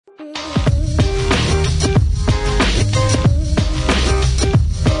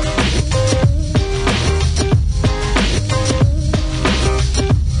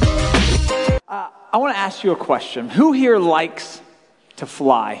want to ask you a question. Who here likes to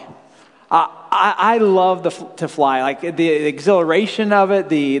fly? I love to fly, like the exhilaration of it,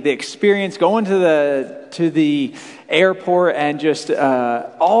 the experience, going to the airport and just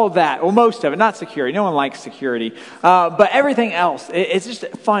all of that. Well, most of it, not security. No one likes security. But everything else, it's just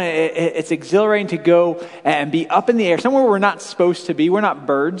fun. It's exhilarating to go and be up in the air, somewhere we're not supposed to be. We're not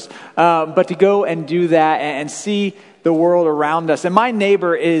birds. But to go and do that and see the world around us. And my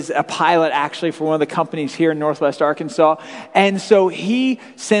neighbor is a pilot actually for one of the companies here in Northwest Arkansas. And so he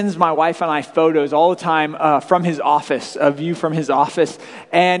sends my wife and I photos all the time from his office, a view from his office.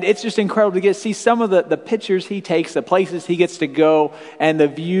 And it's just incredible to get to see some of the pictures he takes, the places he gets to go, and the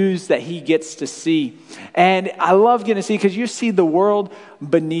views that he gets to see. And I love getting to see, because you see the world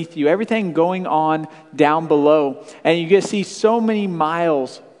beneath you, everything going on down below. And you get to see so many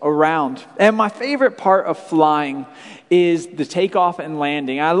miles around. And my favorite part of flying is the takeoff and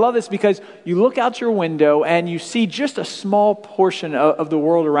landing. I love this because you look out your window and you see just a small portion of the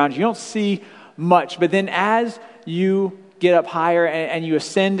world around you. You don't see much, but then as you get up higher and you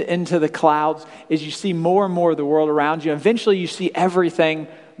ascend into the clouds, as you see more and more of the world around you, eventually you see everything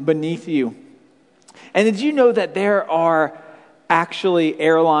beneath you. And did you know that there are actually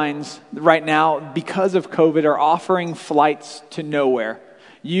airlines right now, because of COVID, are offering flights to nowhere?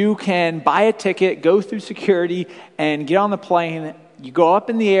 You can buy a ticket, go through security, and get on the plane. You go up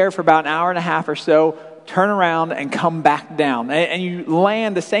in the air for about an hour and a half or so, turn around, and come back down. And you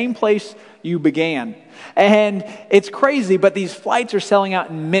land the same place you began. And it's crazy, but these flights are selling out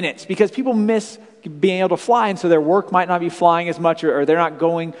in minutes because people miss being able to fly, and so their work might not be flying as much, or they're not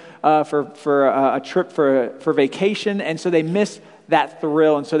going for a trip for vacation, and so they miss that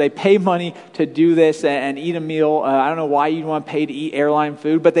thrill, and so they pay money to do this and eat a meal. I don't know why you'd want to pay to eat airline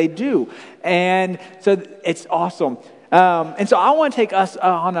food, but they do, and so it's awesome. And so I want to take us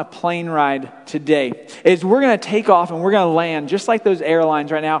on a plane ride today. We're going to take off and we're going to land just like those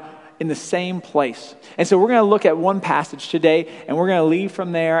airlines right now in the same place. And so we're going to look at one passage today, and we're going to leave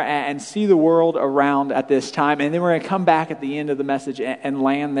from there and see the world around at this time, and then we're going to come back at the end of the message and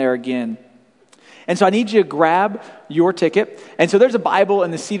land there again. And so I need you to grab your ticket. And so there's a Bible in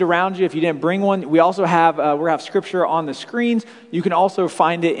the seat around you if you didn't bring one. We also have scripture on the screens. You can also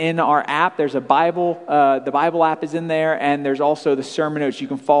find it in our app. There's a Bible. The Bible app is in there, and there's also the sermon notes you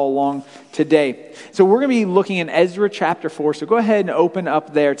can follow along today. So we're going to be looking in Ezra chapter 4. So go ahead and open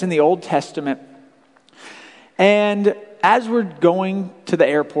up there. It's in the Old Testament. And as we're going to the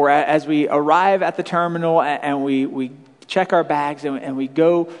airport, as we arrive at the terminal and we check our bags and we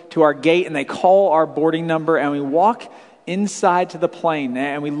go to our gate and they call our boarding number and we walk inside to the plane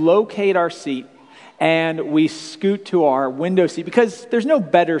and we locate our seat and we scoot to our window seat, because there's no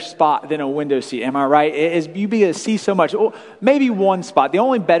better spot than a window seat, am I right? You be able to see so much. Well, maybe one spot. The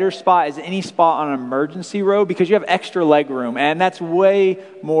only better spot is any spot on an emergency row, because you have extra leg room, and that's way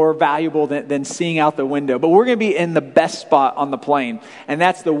more valuable than seeing out the window. But we're going to be in the best spot on the plane, and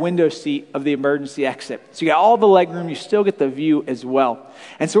that's the window seat of the emergency exit. So you got all the leg room, you still get the view as well.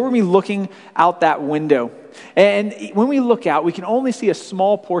 And so we're going to be looking out that window. And when we look out, we can only see a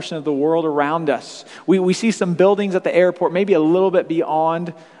small portion of the world around us. We see some buildings at the airport, maybe a little bit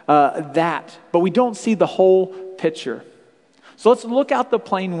beyond that, but we don't see the whole picture. So let's look out the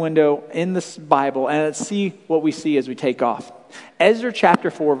plane window in this Bible and let's see what we see as we take off. Ezra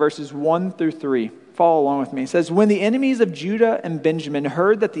chapter 4, verses 1 through 3. Follow along with me. It says, "When the enemies of Judah and Benjamin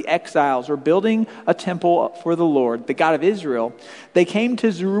heard that the exiles were building a temple for the Lord, the God of Israel, they came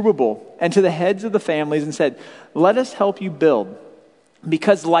to Zerubbabel and to the heads of the families and said, 'Let us help you build.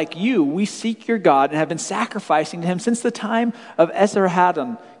 Because like you, we seek your God and have been sacrificing to him since the time of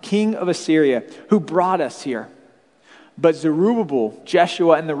Esarhaddon, king of Assyria, who brought us here.' But Zerubbabel,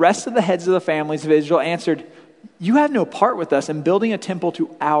 Jeshua, and the rest of the heads of the families of Israel answered, 'You have no part with us in building a temple to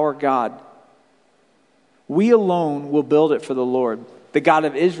our God. We alone will build it for the Lord, the God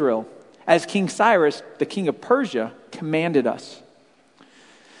of Israel, as King Cyrus, the king of Persia, commanded us.'"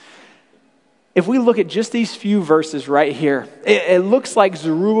 If we look at just these few verses right here, it looks like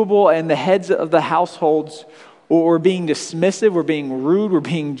Zerubbabel and the heads of the households were being dismissive, were being rude, were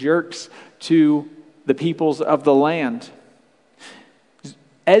being jerks to the peoples of the land.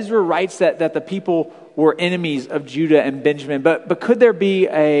 Ezra writes that the people were enemies of Judah and Benjamin, but could there be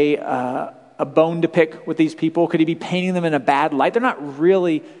a bone to pick with these people? Could he be painting them in a bad light? They're not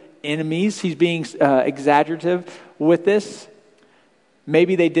really enemies. He's being exaggerative with this.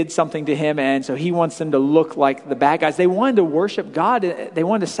 Maybe they did something to him, and so he wants them to look like the bad guys. They wanted to worship God. They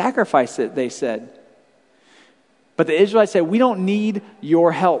wanted to sacrifice it, they said. But the Israelites said, "We don't need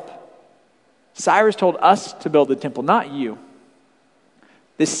your help. Cyrus told us to build the temple, not you."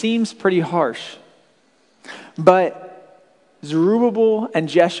 This seems pretty harsh. But Zerubbabel and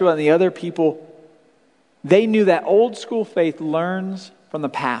Jeshua and the other people, they knew that old school faith learns from the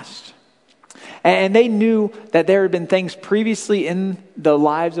past. And they knew that there had been things previously in the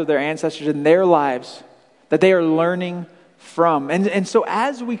lives of their ancestors, in their lives, that they are learning from. And so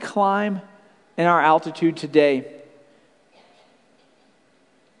as we climb in our altitude today,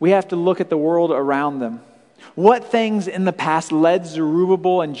 we have to look at the world around them. What things in the past led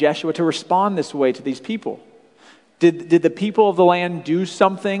Zerubbabel and Jeshua to respond this way to these people? Did the people of the land do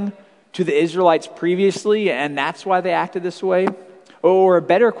something to the Israelites previously, and that's why they acted this way? Or a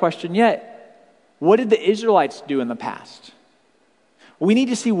better question yet, what did the Israelites do in the past? We need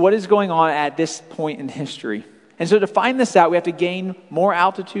to see what is going on at this point in history. And so to find this out, we have to gain more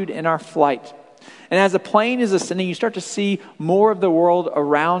altitude in our flight. And as the plane is ascending, you start to see more of the world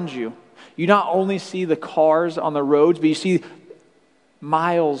around you. You not only see the cars on the roads, but you see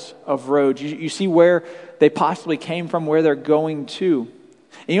miles of roads. You see where they possibly came from, where they're going to.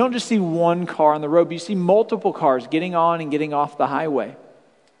 And you don't just see one car on the road, but you see multiple cars getting on and getting off the highway.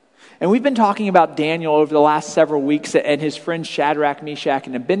 And we've been talking about Daniel over the last several weeks and his friends Shadrach, Meshach,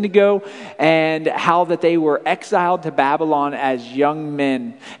 and Abednego, and how that they were exiled to Babylon as young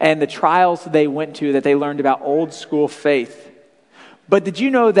men, and the trials they went to that they learned about old school faith. But did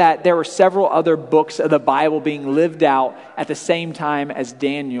you know that there were several other books of the Bible being lived out at the same time as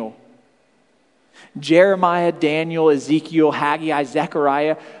Daniel? Jeremiah, Daniel, Ezekiel, Haggai,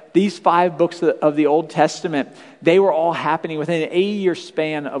 Zechariah, these 5 books of the Old Testament, they were all happening within an 80-year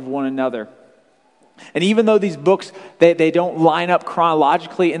span of one another. And even though these books, they don't line up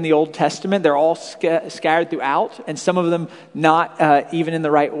chronologically in the Old Testament, they're all scattered throughout, and some of them not even in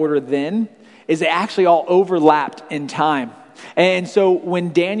the right order then, is they actually all overlapped in time. And so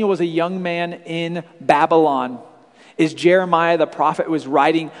when Daniel was a young man in Babylon, is Jeremiah the prophet was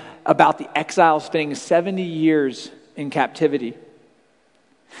writing about the exiles spending 70 years in captivity.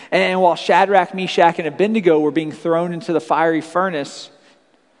 And while Shadrach, Meshach, and Abednego were being thrown into the fiery furnace,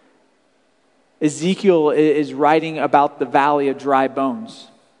 Ezekiel is writing about the valley of dry bones.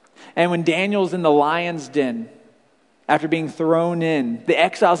 And when Daniel's in the lion's den, after being thrown in, the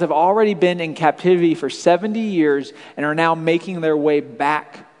exiles have already been in captivity for 70 years and are now making their way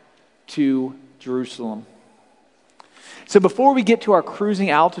back to Jerusalem. So before we get to our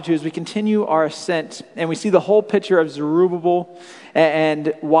cruising altitudes, we continue our ascent and we see the whole picture of Zerubbabel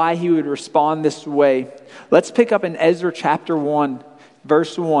and why he would respond this way. Let's pick up in Ezra chapter 1,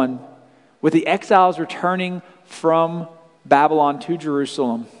 verse 1, with the exiles returning from Babylon to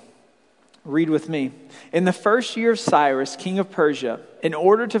Jerusalem. Read with me. In the first year of Cyrus, king of Persia, in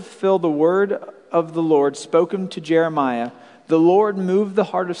order to fulfill the word of the Lord spoken to Jeremiah, the Lord moved the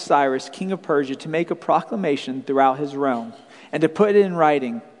heart of Cyrus, king of Persia, to make a proclamation throughout his realm and to put it in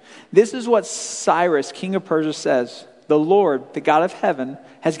writing. This is what Cyrus, king of Persia, says. The Lord, the God of heaven,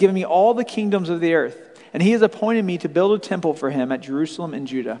 has given me all the kingdoms of the earth, and he has appointed me to build a temple for him at Jerusalem in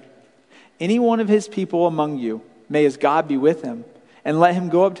Judah. Any one of his people among you, may his God be with him, and let him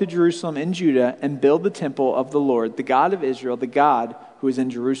go up to Jerusalem in Judah and build the temple of the Lord, the God of Israel, the God who is in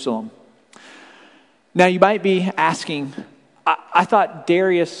Jerusalem. Now you might be asking, I thought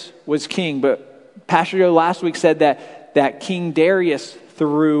Darius was king, but Pastor Joe last week said that King Darius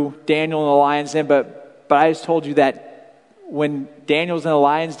threw Daniel in the lion's den, but I just told you that when Daniel was in the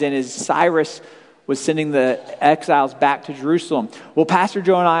lion's den, is Cyrus was sending the exiles back to Jerusalem. Well, Pastor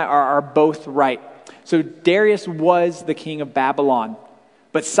Joe and I are both right. So Darius was the king of Babylon,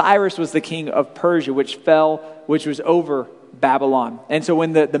 but Cyrus was the king of Persia, which was over Babylon. And so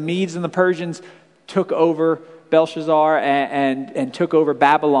when the Medes and the Persians took over Belshazzar and took over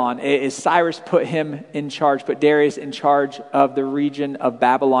Babylon, is Cyrus put Darius in charge of the region of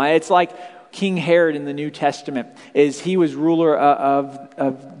Babylon. It's like King Herod in the New Testament, is he was ruler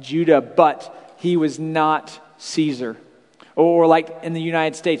of Judah, but he was not Caesar. Or like in the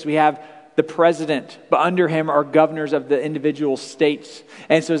United States, we have the president, but under him are governors of the individual states.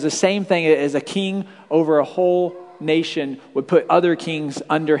 And so it's the same thing as a king over a whole nation would put other kings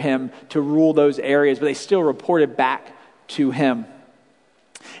under him to rule those areas, but they still reported back to him.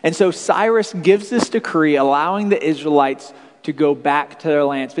 And so Cyrus gives this decree allowing the Israelites to go back to their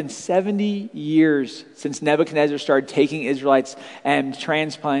land. It's been 70 years since Nebuchadnezzar started taking Israelites and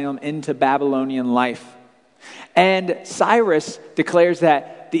transplanting them into Babylonian life. And Cyrus declares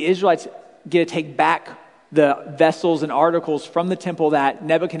that the Israelites get to take back the vessels and articles from the temple that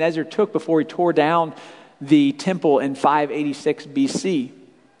Nebuchadnezzar took before he tore down the temple in 586 BC.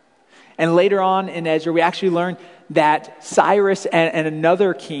 And later on in Ezra, we actually learn that Cyrus and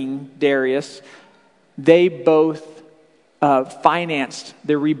another king, Darius, they both financed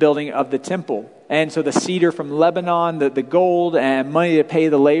the rebuilding of the temple. And so the cedar from Lebanon, the gold and money to pay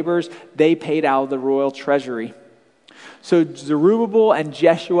the laborers, they paid out of the royal treasury. So Zerubbabel and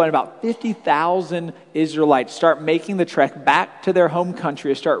Jeshua and about 50,000 Israelites start making the trek back to their home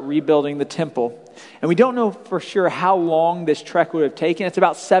country to start rebuilding the temple. And we don't know for sure how long this trek would have taken. It's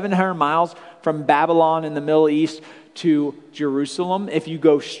about 700 miles from Babylon in the Middle East to Jerusalem if you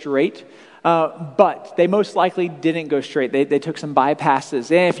go straight. But they most likely didn't go straight. They took some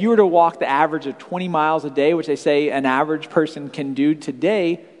bypasses. And if you were to walk the average of 20 miles a day, which they say an average person can do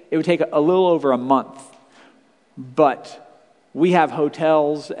today, it would take a little over a month. But we have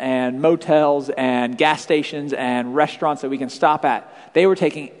hotels and motels and gas stations and restaurants that we can stop at. They were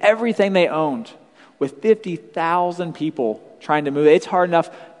taking everything they owned with 50,000 people trying to move. It's hard enough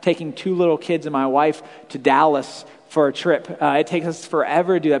taking 2 little kids and my wife to Dallas for a trip. It takes us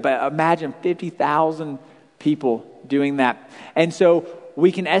forever to do that, but imagine 50,000 people doing that. And so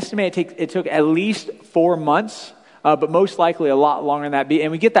we can estimate it took at least 4 months, but most likely a lot longer than that.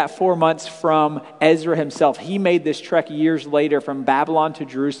 And we get that 4 months from Ezra himself. He made this trek years later from Babylon to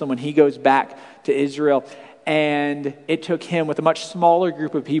Jerusalem when he goes back to Israel. And it took him, with a much smaller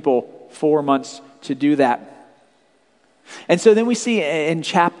group of people, 4 months to do that. And so then we see in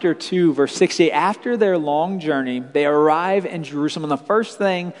chapter 2, verse 68, after their long journey, they arrive in Jerusalem. And the first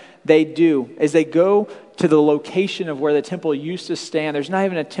thing they do is they go to the location of where the temple used to stand. There's not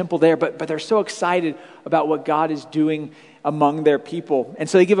even a temple there, but they're so excited about what God is doing among their people. And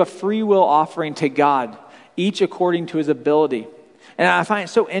so they give a free will offering to God, each according to his ability. And I find it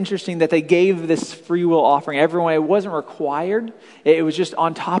so interesting that they gave this free will offering. Everyone, it wasn't required. It was just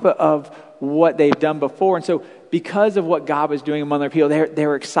on top of what they've done before. And so because of what God was doing among their people, they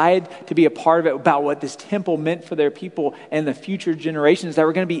were excited to be a part of it, about what this temple meant for their people and the future generations that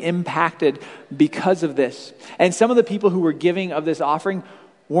were going to be impacted because of this. And some of the people who were giving of this offering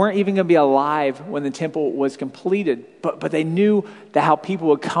weren't even going to be alive when the temple was completed. But they knew that how people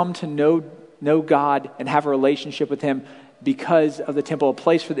would come to know God and have a relationship with him because of the temple, a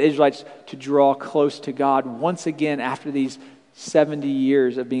place for the Israelites to draw close to God once again after these 70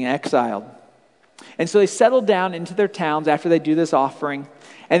 years of being exiled. And so they settle down into their towns after they do this offering.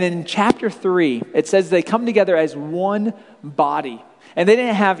 And then in chapter 3, it says they come together as one body. And they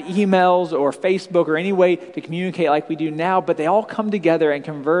didn't have emails or Facebook or any way to communicate like we do now, but they all come together and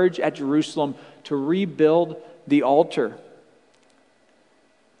converge at Jerusalem to rebuild the altar.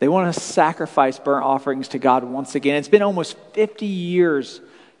 They want to sacrifice burnt offerings to God once again. It's been almost 50 years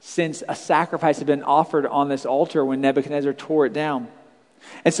since a sacrifice had been offered on this altar when Nebuchadnezzar tore it down.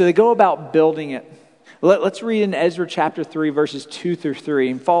 And so they go about building it. Let's read in Ezra chapter 3, verses 2 through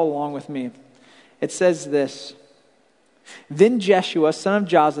 3, and follow along with me. It says this: Then Jeshua, son of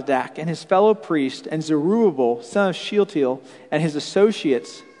Jozadak, and his fellow priest, and Zerubbabel, son of Shealtiel, and his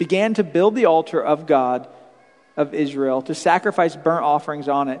associates began to build the altar of God of Israel, to sacrifice burnt offerings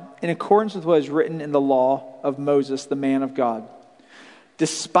on it, in accordance with what is written in the law of Moses, the man of God.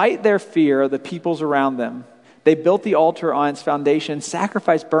 Despite their fear of the peoples around them, they built the altar on its foundation,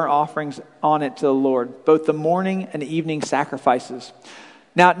 sacrificed burnt offerings on it to the Lord, both the morning and evening sacrifices.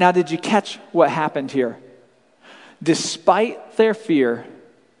 Now, did you catch what happened here? Despite their fear,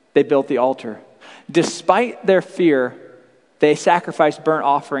 they built the altar. Despite their fear, they sacrificed burnt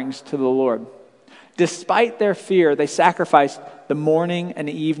offerings to the Lord. Despite their fear, they sacrificed the morning and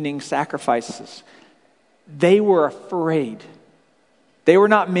evening sacrifices. They were afraid. They were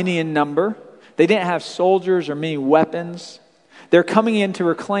not many in number. They didn't have soldiers or many weapons. They're coming in to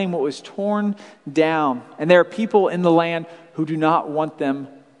reclaim what was torn down. And there are people in the land who do not want them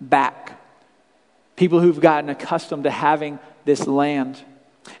back. People who've gotten accustomed to having this land.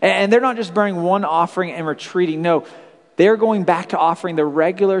 And they're not just burning one offering and retreating. No, they're going back to offering the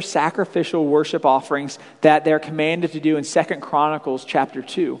regular sacrificial worship offerings that they're commanded to do in 2 Chronicles chapter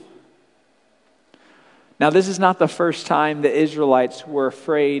 2. Now, this is not the first time the Israelites were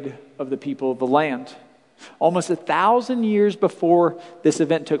afraid of the people of the land. Almost 1,000 years before this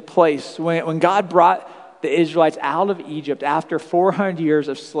event took place, when God brought the Israelites out of Egypt after 400 years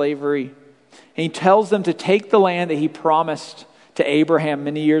of slavery, and he tells them to take the land that he promised to Abraham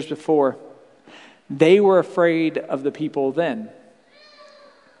many years before, they were afraid of the people then.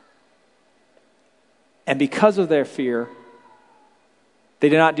 And because of their fear, they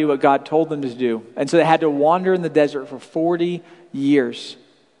did not do what God told them to do. And so they had to wander in the desert for 40 years.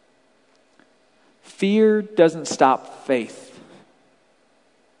 Fear doesn't stop faith.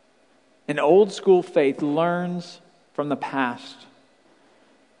 An old school faith learns from the past.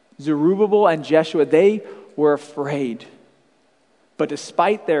 Zerubbabel and Jeshua, they were afraid. But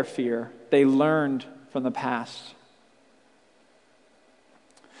despite their fear, they learned from the past.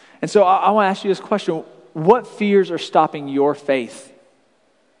 And so I want to ask you this question. What fears are stopping your faith?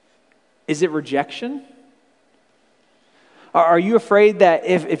 Is it rejection? Are you afraid that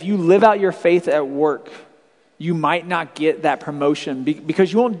if you live out your faith at work, you might not get that promotion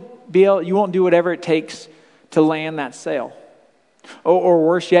because you won't do whatever it takes to land that sale? Or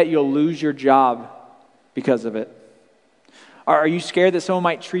worse yet, you'll lose your job because of it. Are you scared that someone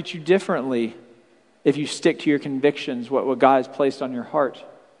might treat you differently if you stick to your convictions, what God has placed on your heart?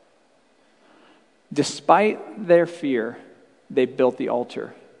 Despite their fear, they built the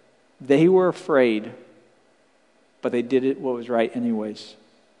altar. They were afraid, but they did what was right anyways.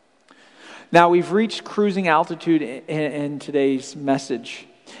 Now we've reached cruising altitude in today's message.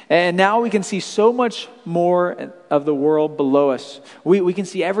 And now we can see so much more of the world below us. We can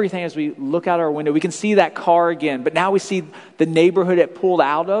see everything as we look out our window. We can see that car again, but now we see the neighborhood it pulled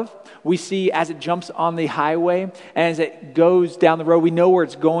out of. We see as it jumps on the highway, and as it goes down the road, we know where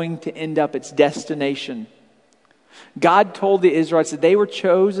it's going to end up, its destination. God told the Israelites that they were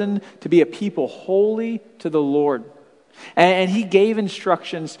chosen to be a people holy to the Lord. And he gave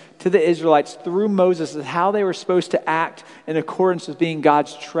instructions to the Israelites through Moses as how they were supposed to act in accordance with being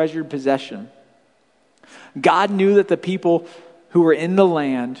God's treasured possession. God knew that the people who were in the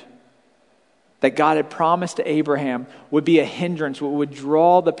land that God had promised to Abraham would be a hindrance, would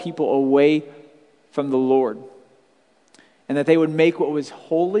draw the people away from the Lord. And that they would make what was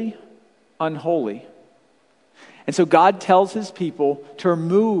holy, unholy. And so God tells his people to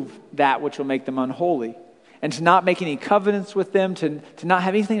remove that which will make them unholy. And to not make any covenants with them, to not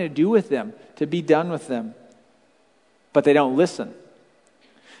have anything to do with them, to be done with them. But they don't listen.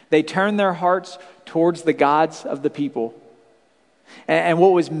 They turn their hearts towards the gods of the people. And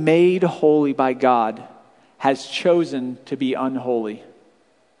what was made holy by God has chosen to be unholy.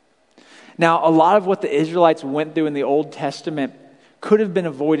 Now, a lot of what the Israelites went through in the Old Testament could have been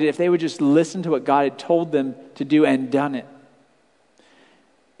avoided if they would just listen to what God had told them to do and done it.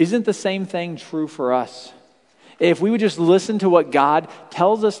 Isn't the same thing true for us? If we would just listen to what God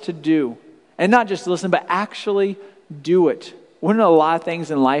tells us to do, and not just listen, but actually do it, wouldn't a lot of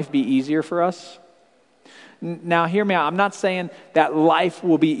things in life be easier for us? Now, hear me out. I'm not saying that life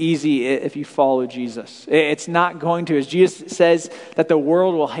will be easy if you follow Jesus. It's not going to. As Jesus says that the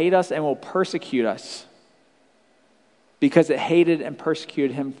world will hate us and will persecute us because it hated and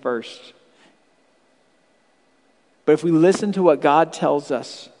persecuted him first. But if we listen to what God tells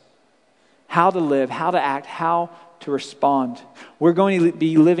us, how to live, how to act, how to respond, we're going to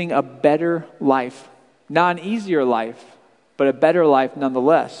be living a better life. Not an easier life, but a better life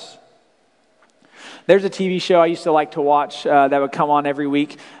nonetheless. There's a TV show I used to like to watch that would come on every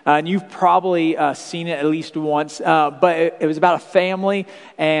week. And you've probably seen it at least once. But it was about a family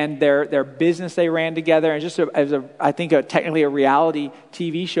and their business they ran together. And I think technically a reality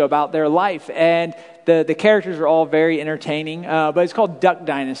TV show about their life. And the characters are all very entertaining. But it's called Duck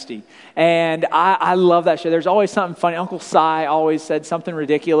Dynasty. And I love that show. There's always something funny. Uncle Si always said something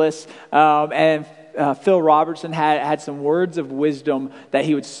ridiculous. And Phil Robertson had some words of wisdom that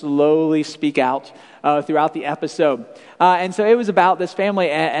he would slowly speak out throughout the episode. And so it was about this family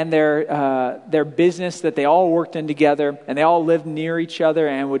and their business that they all worked in together, and they all lived near each other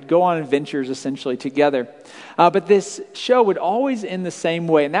and would go on adventures essentially together. But this show would always end the same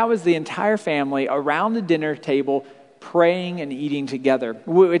way, and that was the entire family around the dinner table praying and eating together,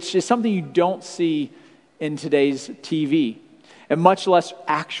 which is something you don't see in today's TV. And much less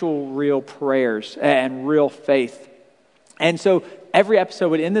actual real prayers and real faith. And so every episode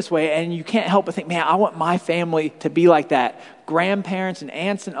would end this way, and you can't help but think, man, I want my family to be like that. Grandparents and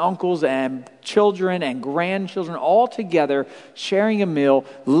aunts and uncles and children and grandchildren all together, sharing a meal,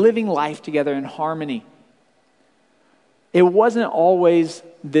 living life together in harmony. It wasn't always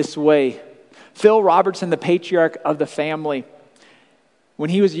this way. Phil Robertson, the patriarch of the family, when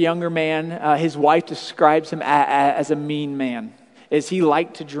he was a younger man, his wife describes him as a mean man. Is he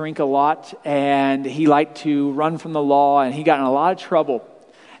liked to drink a lot, and he liked to run from the law, and he got in a lot of trouble.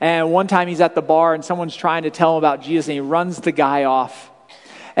 And one time he's at the bar, and someone's trying to tell him about Jesus, and he runs the guy off.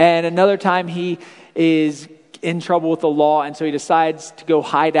 And another time he is in trouble with the law, and so he decides to go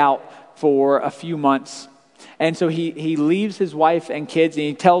hide out for a few months. And so he leaves his wife and kids, and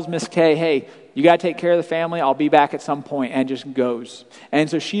he tells Miss Kay, hey, you got to take care of the family. I'll be back at some point, and just goes. And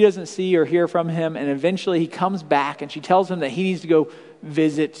so she doesn't see or hear from him, and eventually he comes back, and she tells him that he needs to go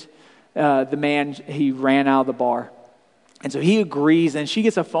visit the man he ran out of the bar. And so he agrees, and she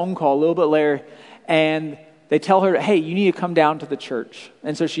gets a phone call a little bit later, and they tell her, hey, you need to come down to the church.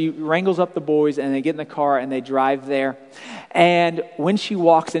 And so she wrangles up the boys, and they get in the car, and they drive there. And when she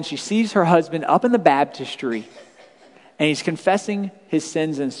walks in, she sees her husband up in the baptistry, and he's confessing his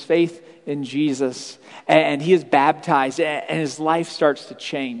sins and his faith in Jesus, and he is baptized, and his life starts to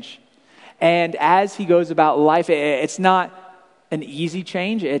change. And as he goes about life, it's not an easy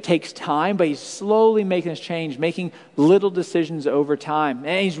change. It takes time, but he's slowly making this change, making little decisions over time.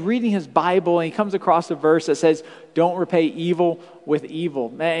 And he's reading his Bible, and he comes across a verse that says, don't repay evil with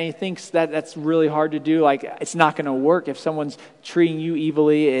evil. And he thinks that that's really hard to do. Like, it's not going to work. If someone's treating you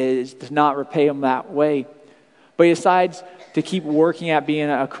evilly, is to not repay them that way. But he decides to keep working at being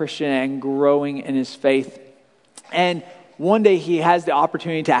a Christian and growing in his faith. And one day he has the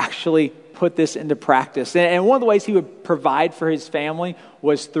opportunity to actually put this into practice. And one of the ways he would provide for his family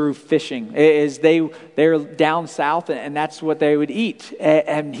was through fishing. They're down south, and that's what they would eat.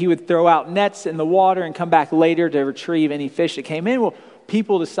 And he would throw out nets in the water and come back later to retrieve any fish that came in. Well,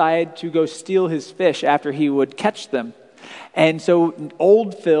 people decided to go steal his fish after he would catch them. And so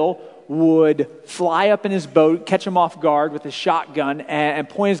old Phil would fly up in his boat, catch them off guard with his shotgun, and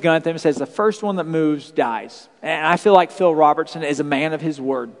point his gun at them and says, the first one that moves dies. And I feel like Phil Robertson is a man of his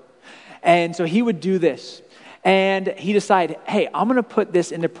word. And so he would do this. And he decided, hey, I'm going to put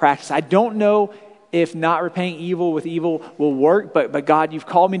this into practice. I don't know if not repaying evil with evil will work, but God, you've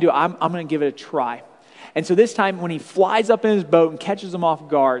called me to, I'm going to give it a try. And so this time when he flies up in his boat and catches them off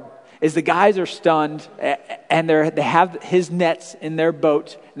guard, as the guys are stunned and they have his nets in their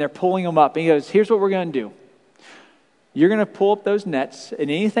boat and they're pulling them up. And he goes, here's what we're going to do. You're going to pull up those nets, and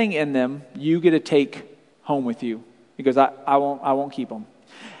anything in them you get to take home with you. He goes, I won't keep them.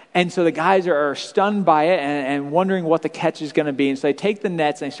 And so the guys are stunned by it and wondering what the catch is going to be. And so they take the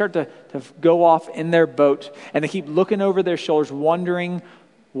nets and they start to go off in their boat, and they keep looking over their shoulders, wondering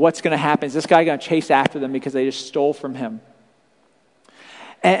what's going to happen. Is this guy going to chase after them because they just stole from him?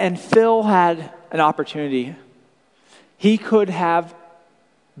 And Phil had an opportunity. He could have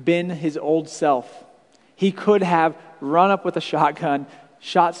been his old self. He could have run up with a shotgun,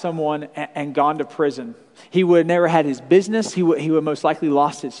 shot someone, and gone to prison. He would have never had his business. He would most likely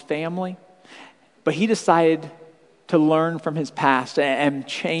lost his family. But he decided to learn from his past and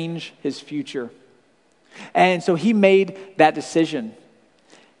change his future. And so he made that decision.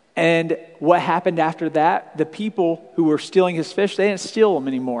 And what happened after that, the people who were stealing his fish, they didn't steal them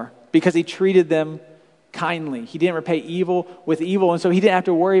anymore because he treated them kindly. He didn't repay evil with evil. And so he didn't have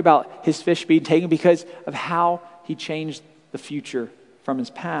to worry about his fish being taken because of how he changed the future from his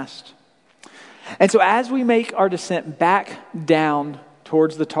past. And so as we make our descent back down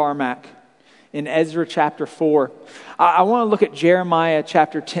towards the tarmac in Ezra chapter 4, I want to look at Jeremiah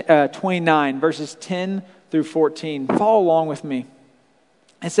chapter 29, verses 10 through 14. Follow along with me.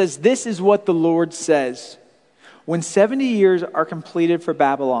 It says, this is what the Lord says. When 70 years are completed for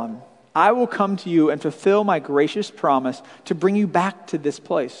Babylon, I will come to you and fulfill my gracious promise to bring you back to this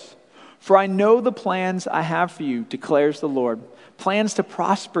place. For I know the plans I have for you, declares the Lord. Plans to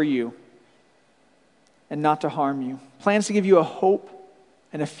prosper you and not to harm you. Plans to give you a hope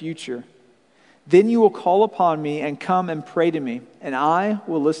and a future. Then you will call upon me and come and pray to me, and I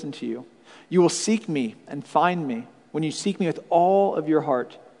will listen to you. You will seek me and find me. When you seek me with all of your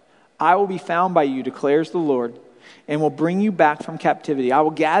heart, I will be found by you, declares the Lord, and will bring you back from captivity. I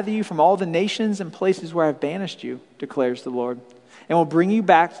will gather you from all the nations and places where I have banished you, declares the Lord, and will bring you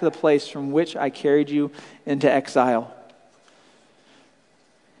back to the place from which I carried you into exile.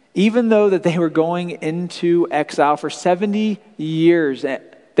 Even though that they were going into exile for 70 years,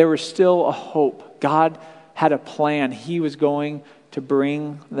 there was still a hope. God had a plan. He was going to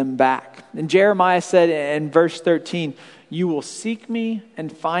bring them back. And Jeremiah said in verse 13, you will seek me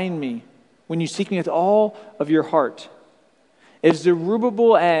and find me when you seek me with all of your heart. As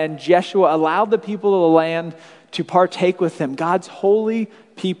Zerubbabel and Jeshua allowed the people of the land to partake with them, God's holy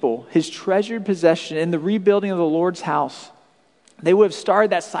people, his treasured possession in the rebuilding of the Lord's house, they would have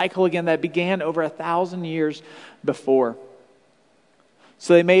started that cycle again that began over 1,000 years before.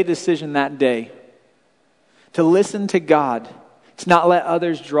 So they made a decision that day to listen to God, to not let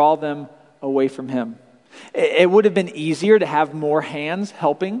others draw them away from him. It would have been easier to have more hands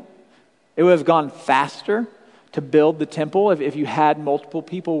helping. It would have gone faster to build the temple if you had multiple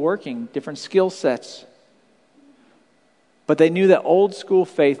people working, different skill sets. But they knew that old school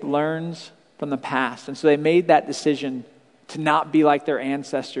faith learns from the past. And so they made that decision to not be like their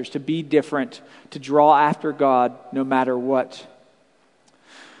ancestors, to be different, to draw after God no matter what.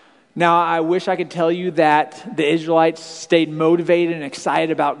 Now, I wish I could tell you that the Israelites stayed motivated and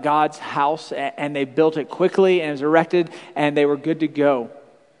excited about God's house and they built it quickly and it was erected and they were good to go.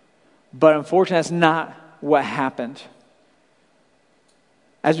 But unfortunately, that's not what happened.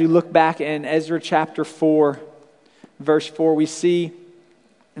 As we look back in Ezra chapter 4, verse 4, we see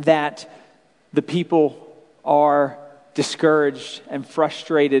that the people are discouraged and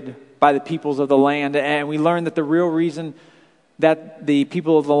frustrated by the peoples of the land. And we learn that the real reason that the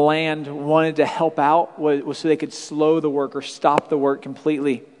people of the land wanted to help out was so they could slow the work or stop the work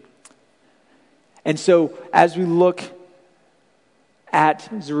completely. And so as we look at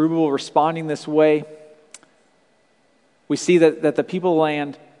Zerubbabel responding this way, we see that the people of the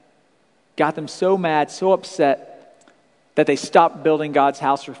land got them so mad, so upset, that they stopped building God's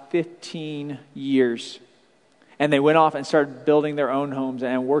house for 15 years. And they went off and started building their own homes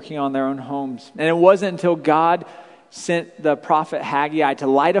and working on their own homes. And it wasn't until God sent the prophet Haggai to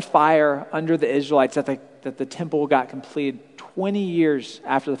light a fire under the Israelites that the temple got completed 20 years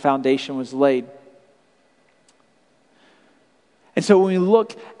after the foundation was laid. And so when we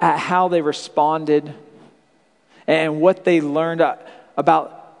look at how they responded and what they learned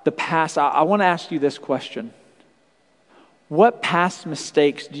about the past, I want to ask you this question. What past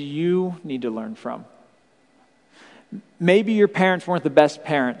mistakes do you need to learn from? Maybe your parents weren't the best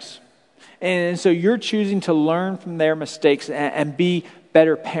parents. And so you're choosing to learn from their mistakes and be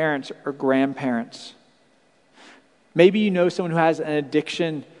better parents or grandparents. Maybe you know someone who has an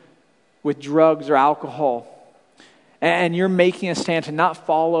addiction with drugs or alcohol, and you're making a stand to not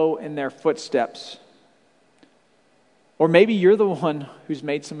follow in their footsteps. Or maybe you're the one who's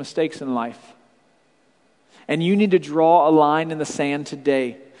made some mistakes in life, and you need to draw a line in the sand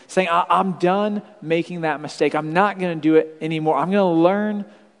today, saying, I'm done making that mistake. I'm not going to do it anymore. I'm going to learn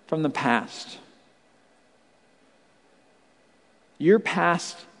from the past. Your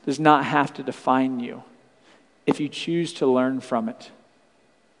past does not have to define you if you choose to learn from it.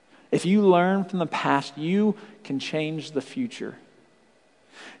 If you learn from the past, you can change the future.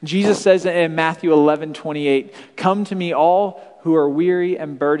 Jesus says in Matthew 11:28, "Come to me all who are weary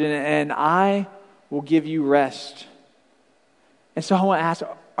and burdened, and I will give you rest." And so I want to ask,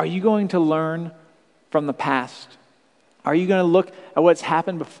 are you going to learn from the past? Are you going to look at what's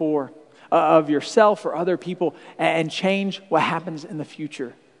happened before of yourself or other people and change what happens in the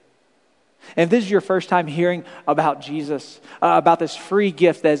future? And if this is your first time hearing about Jesus, about this free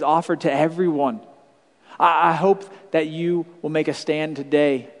gift that is offered to everyone, I hope that you will make a stand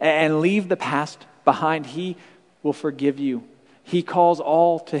today and leave the past behind. He will forgive you. He calls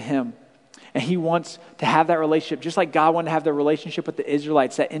all to Him. And He wants to have that relationship. Just like God wanted to have the relationship with the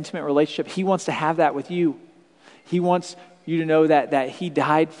Israelites, that intimate relationship, He wants to have that with you. He wants you to know that He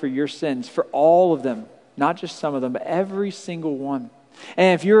died for your sins, for all of them, not just some of them, but every single one.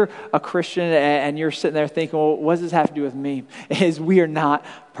 And if you're a Christian and you're sitting there thinking, well, what does this have to do with me? Is we are not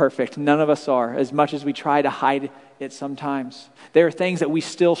perfect. None of us are, as much as we try to hide it sometimes. There are things that we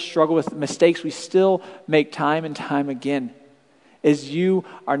still struggle with, mistakes we still make time and time again. Is you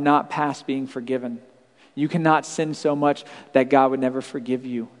are not past being forgiven. You cannot sin so much that God would never forgive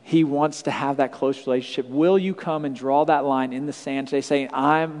you. He wants to have that close relationship. Will you come and draw that line in the sand today saying,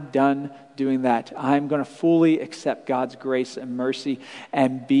 I'm done doing that. I'm going to fully accept God's grace and mercy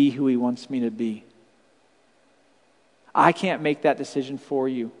and be who He wants me to be. I can't make that decision for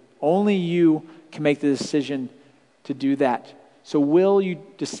you. Only you can make the decision to do that. So will you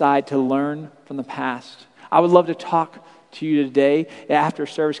decide to learn from the past? I would love to talk to you today after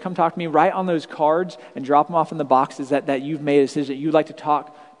service. Come talk to me. Write on those cards and drop them off in the boxes that you've made a decision that you'd like to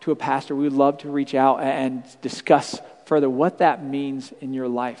talk to a pastor. We would love to reach out and discuss further what that means in your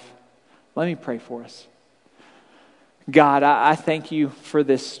life. Let me pray for us. God, I thank you for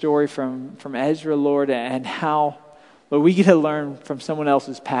this story from Ezra, Lord, and how, Lord, we get to learn from someone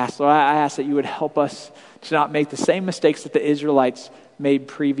else's past. Lord, I ask that you would help us to not make the same mistakes that the Israelites made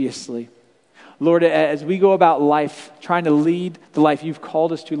previously. Lord, as we go about life, trying to lead the life you've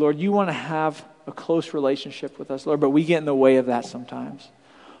called us to, Lord, you want to have a close relationship with us, Lord, but we get in the way of that sometimes.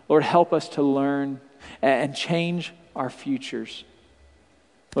 Lord, help us to learn and change our futures.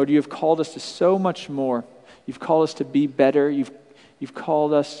 Lord, you have called us to so much more. You've called us to be better. You've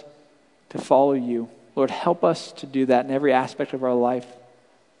called us to follow you. Lord, help us to do that in every aspect of our life.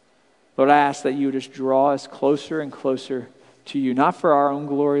 Lord, I ask that you would just draw us closer and closer to you, not for our own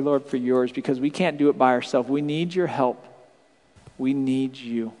glory, Lord, for yours, because we can't do it by ourselves. We need your help. We need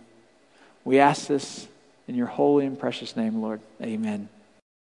you. We ask this in your holy and precious name, Lord. Amen.